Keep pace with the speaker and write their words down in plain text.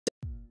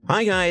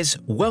Hi guys,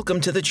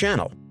 welcome to the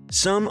channel.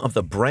 Some of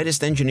the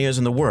brightest engineers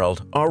in the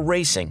world are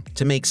racing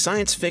to make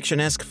science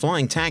fiction-esque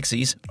flying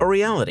taxis a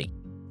reality.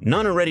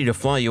 None are ready to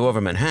fly you over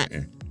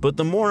Manhattan, but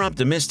the more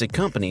optimistic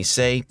companies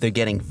say they're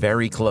getting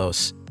very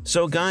close.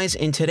 So guys,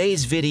 in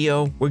today's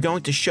video, we're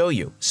going to show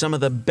you some of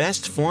the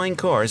best flying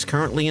cars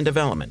currently in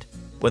development.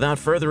 Without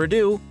further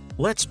ado,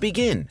 let's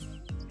begin.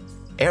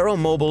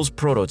 Aeromobile's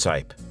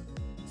prototype.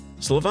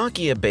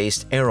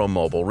 Slovakia-based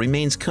Aeromobile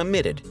remains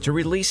committed to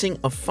releasing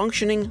a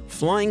functioning,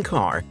 flying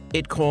car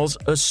it calls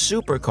a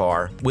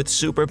supercar with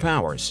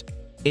superpowers.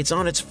 It's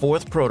on its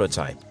fourth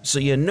prototype, so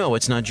you know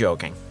it's not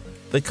joking.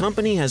 The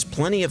company has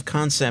plenty of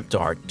concept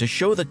art to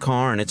show the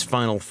car in its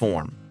final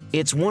form.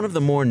 It's one of the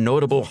more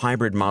notable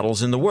hybrid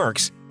models in the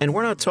works, and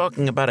we're not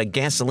talking about a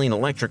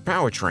gasoline-electric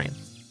powertrain.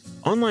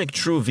 Unlike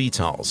true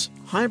VTOLs,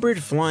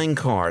 hybrid flying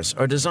cars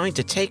are designed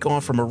to take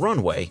off from a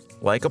runway,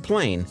 like a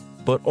plane,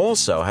 but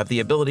also have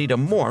the ability to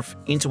morph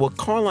into a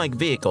car-like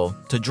vehicle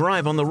to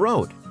drive on the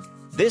road.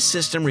 This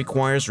system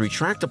requires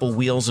retractable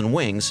wheels and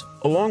wings,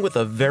 along with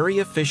a very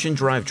efficient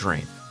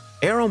drivetrain.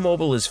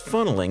 Aeromobile is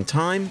funneling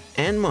time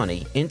and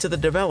money into the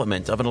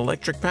development of an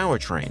electric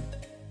powertrain.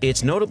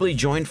 It's notably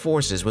joined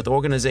forces with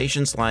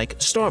organizations like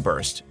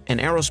Starburst, an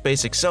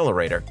aerospace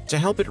accelerator, to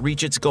help it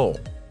reach its goal.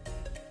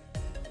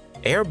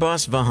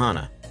 Airbus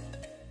Vahana.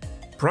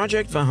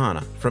 Project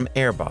Vahana from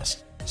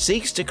Airbus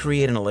seeks to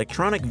create an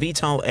electronic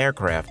VTOL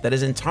aircraft that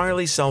is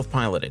entirely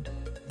self-piloted.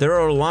 There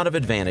are a lot of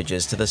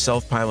advantages to the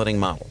self-piloting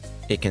model.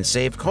 It can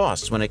save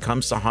costs when it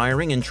comes to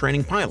hiring and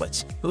training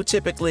pilots, who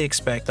typically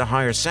expect a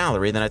higher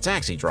salary than a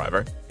taxi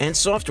driver, and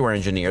software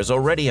engineers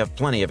already have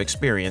plenty of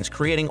experience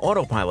creating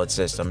autopilot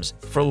systems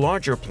for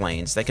larger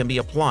planes that can be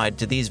applied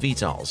to these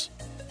VTOLs.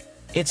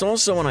 It's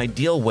also an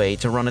ideal way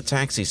to run a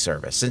taxi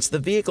service since the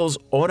vehicles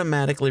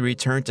automatically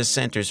return to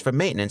centers for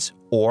maintenance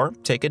or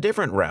take a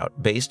different route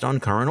based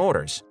on current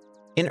orders.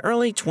 In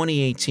early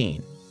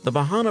 2018, the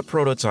Vahana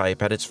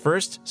prototype had its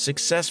first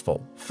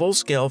successful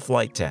full-scale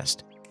flight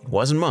test. It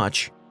wasn't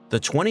much. The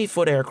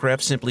 20-foot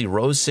aircraft simply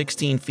rose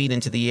 16 feet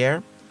into the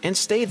air and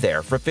stayed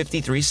there for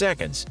 53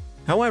 seconds.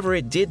 However,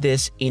 it did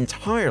this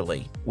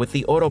entirely with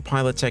the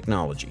autopilot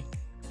technology.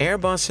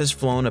 Airbus has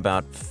flown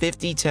about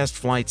 50 test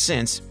flights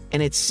since,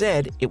 and it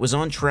said it was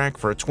on track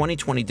for a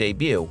 2020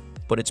 debut,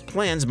 but its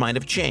plans might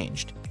have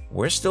changed.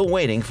 We're still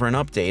waiting for an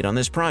update on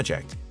this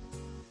project.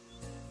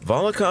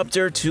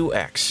 Volocopter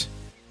 2X.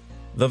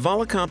 The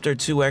Volocopter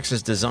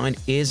 2X's design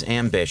is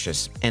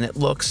ambitious, and it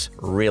looks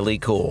really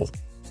cool.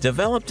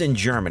 Developed in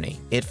Germany,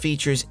 it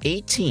features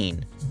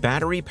 18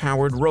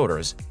 battery-powered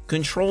rotors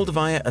controlled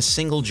via a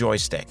single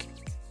joystick.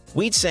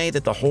 We'd say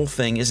that the whole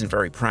thing isn't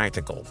very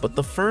practical, but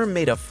the firm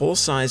made a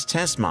full-size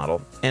test model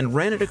and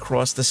ran it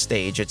across the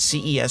stage at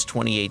CES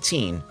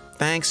 2018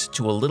 thanks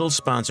to a little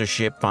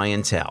sponsorship by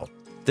Intel.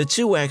 The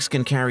 2X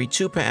can carry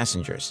 2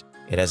 passengers.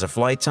 It has a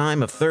flight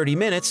time of 30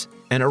 minutes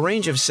and a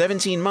range of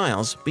 17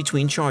 miles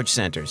between charge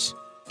centers.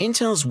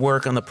 Intel's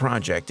work on the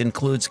project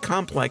includes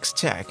complex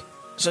tech,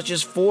 such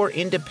as 4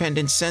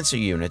 independent sensor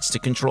units to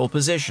control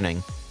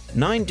positioning,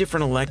 9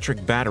 different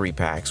electric battery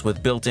packs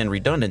with built-in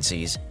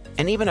redundancies,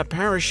 and even a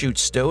parachute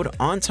stowed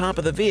on top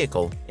of the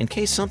vehicle in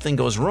case something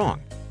goes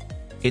wrong.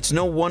 It's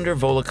no wonder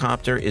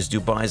Volocopter is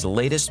Dubai's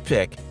latest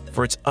pick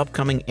for its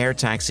upcoming air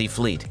taxi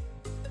fleet.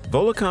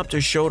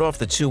 Volocopter showed off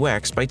the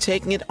 2X by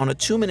taking it on a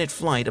 2-minute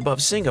flight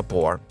above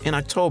Singapore in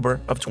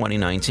October of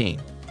 2019.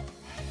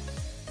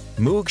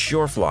 Moog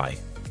Shorefly.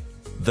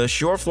 The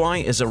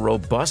Shorefly is a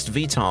robust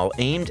VTOL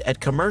aimed at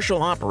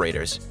commercial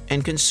operators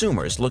and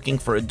consumers looking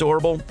for a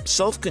durable,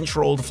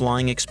 self-controlled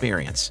flying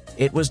experience.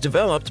 It was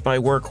developed by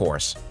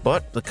Workhorse,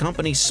 but the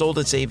company sold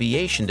its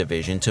aviation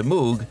division to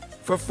Moog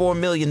for $4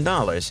 million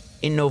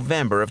in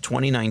November of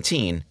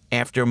 2019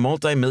 after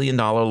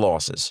multi-million-dollar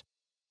losses.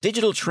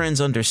 Digital Trends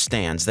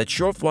understands that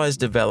Shorefly's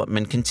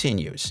development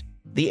continues.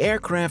 The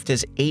aircraft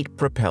has 8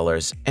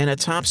 propellers and a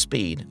top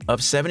speed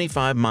of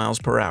 75 miles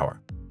per hour.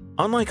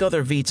 Unlike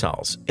other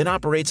VTOLs, it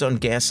operates on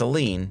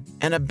gasoline,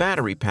 and a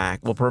battery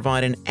pack will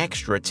provide an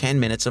extra 10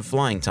 minutes of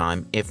flying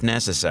time if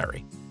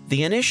necessary.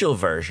 The initial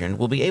version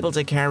will be able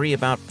to carry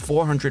about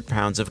 400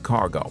 pounds of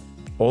cargo,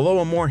 although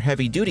a more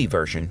heavy-duty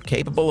version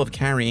capable of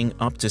carrying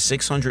up to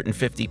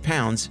 650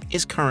 pounds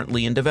is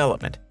currently in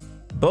development.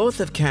 Both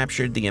have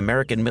captured the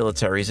American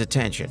military's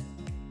attention.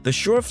 The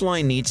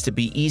Shorefly needs to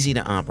be easy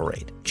to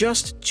operate.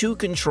 Just 2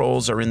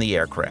 controls are in the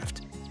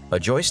aircraft: a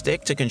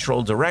joystick to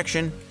control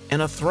direction,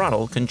 and a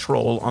throttle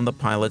control on the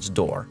pilot's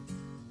door.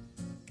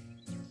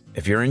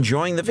 If you're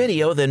enjoying the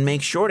video, then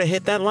make sure to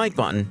hit that like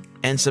button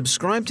and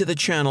subscribe to the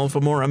channel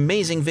for more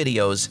amazing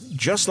videos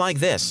just like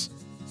this.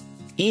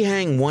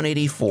 EHang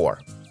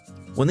 184.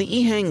 When the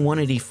EHang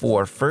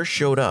 184 first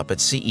showed up at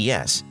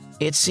CES,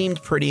 it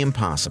seemed pretty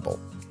impossible.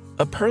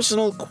 A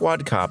personal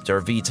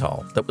quadcopter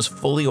VTOL that was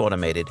fully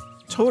automated,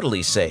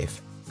 totally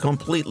safe,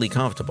 completely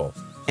comfortable,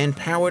 and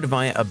powered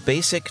via a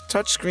basic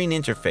touchscreen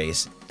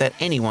interface that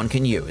anyone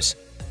can use.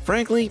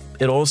 Frankly,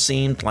 it all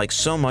seemed like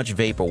so much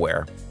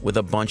vaporware, with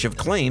a bunch of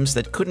claims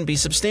that couldn't be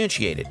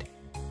substantiated.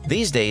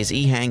 These days,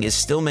 EHang is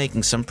still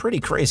making some pretty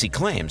crazy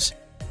claims.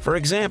 For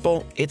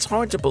example, it's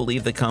hard to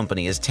believe the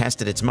company has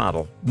tested its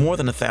model more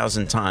than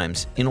 1,000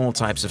 times in all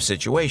types of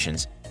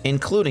situations,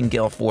 including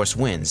gale force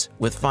winds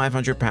with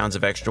 500 pounds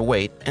of extra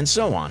weight and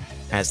so on,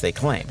 as they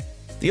claim.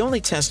 The only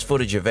test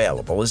footage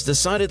available is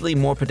decidedly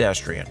more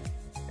pedestrian.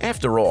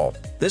 After all,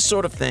 this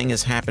sort of thing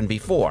has happened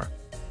before.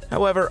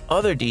 However,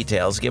 other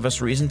details give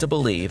us reason to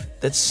believe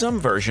that some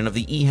version of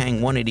the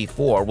EHang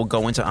 184 will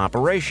go into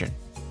operation.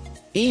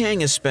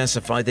 EHang has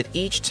specified that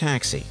each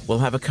taxi will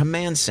have a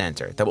command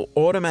center that will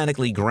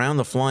automatically ground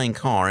the flying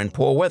car in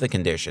poor weather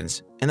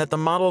conditions, and that the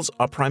models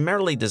are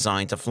primarily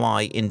designed to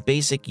fly in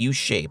basic U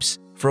shapes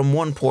from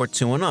one port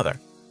to another,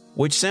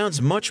 which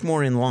sounds much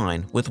more in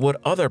line with what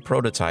other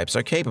prototypes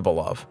are capable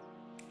of.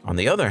 On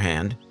the other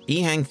hand,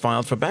 EHang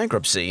filed for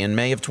bankruptcy in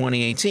May of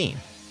 2018.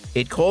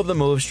 It called the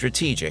move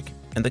strategic,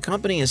 and the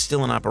company is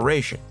still in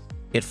operation.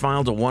 It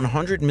filed a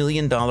 $100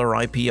 million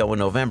IPO in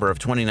November of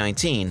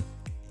 2019,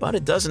 but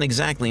it doesn't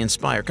exactly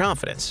inspire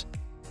confidence.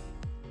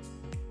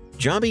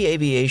 Joby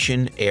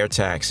Aviation Air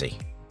Taxi.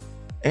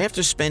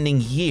 After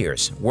spending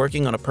years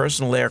working on a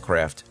personal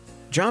aircraft,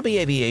 Joby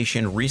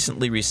Aviation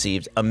recently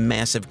received a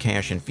massive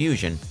cash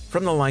infusion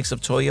from the likes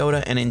of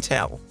Toyota and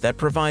Intel that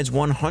provides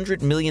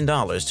 $100 million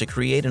to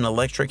create an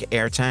electric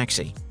air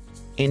taxi.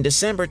 In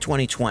December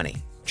 2020,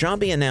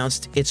 Joby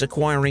announced it's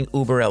acquiring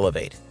Uber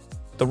Elevate,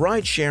 the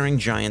ride-sharing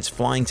giant's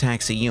flying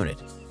taxi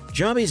unit.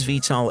 Joby's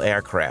VTOL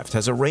aircraft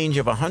has a range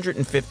of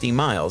 150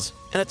 miles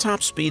and a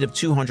top speed of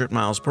 200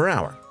 miles per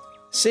hour.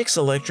 6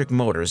 electric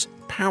motors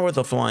power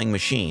the flying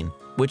machine,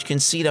 which can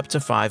seat up to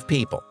 5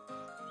 people.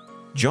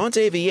 Jaunt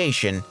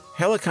Aviation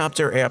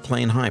Helicopter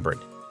Airplane Hybrid.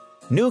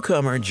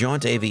 Newcomer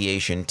Jaunt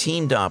Aviation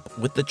teamed up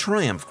with the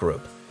Triumph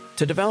Group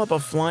to develop a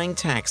flying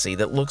taxi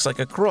that looks like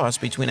a cross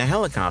between a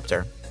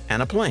helicopter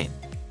and a plane.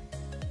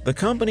 The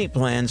company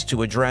plans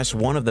to address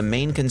one of the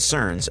main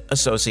concerns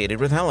associated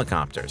with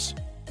helicopters: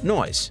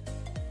 noise.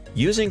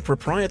 Using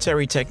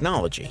proprietary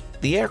technology,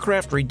 the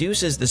aircraft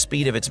reduces the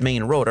speed of its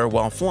main rotor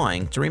while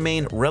flying to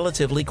remain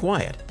relatively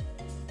quiet.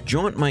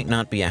 Jaunt might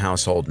not be a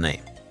household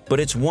name, but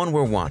it's one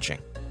we're watching.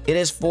 It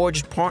has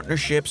forged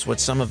partnerships with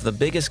some of the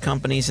biggest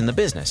companies in the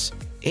business.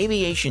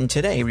 Aviation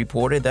Today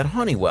reported that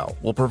Honeywell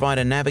will provide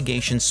a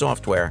navigation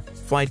software,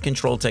 flight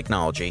control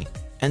technology,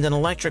 and an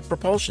electric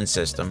propulsion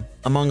system,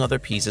 among other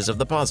pieces of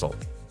the puzzle.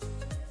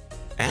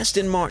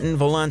 Aston Martin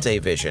Volante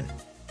Vision.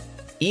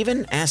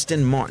 Even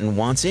Aston Martin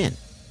wants in.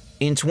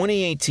 In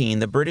 2018,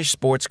 the British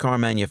sports car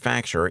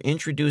manufacturer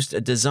introduced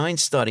a design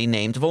study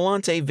named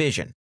Volante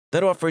Vision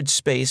that offered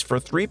space for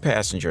 3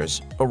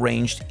 passengers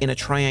arranged in a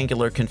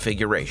triangular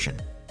configuration.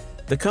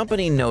 The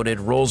company noted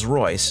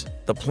Rolls-Royce,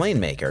 the plane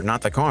maker,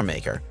 not the car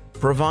maker,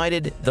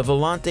 provided the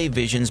Volante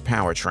Vision's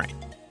powertrain.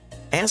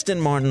 Aston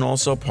Martin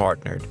also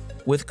partnered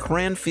with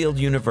Cranfield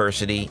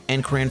University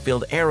and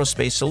Cranfield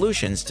Aerospace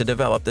Solutions to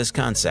develop this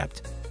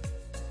concept.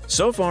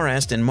 So far,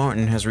 Aston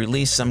Martin has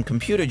released some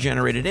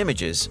computer-generated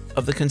images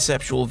of the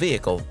conceptual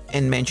vehicle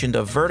and mentioned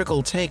a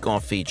vertical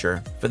takeoff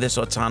feature for this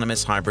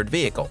autonomous hybrid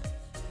vehicle.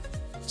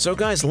 So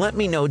guys, let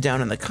me know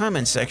down in the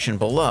comment section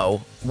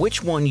below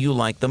which one you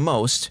like the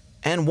most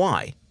and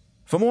why.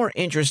 For more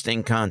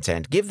interesting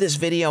content, give this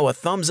video a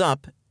thumbs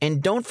up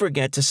and don't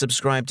forget to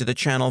subscribe to the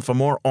channel for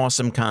more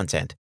awesome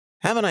content.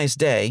 Have a nice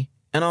day,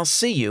 and I'll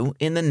see you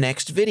in the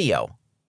next video.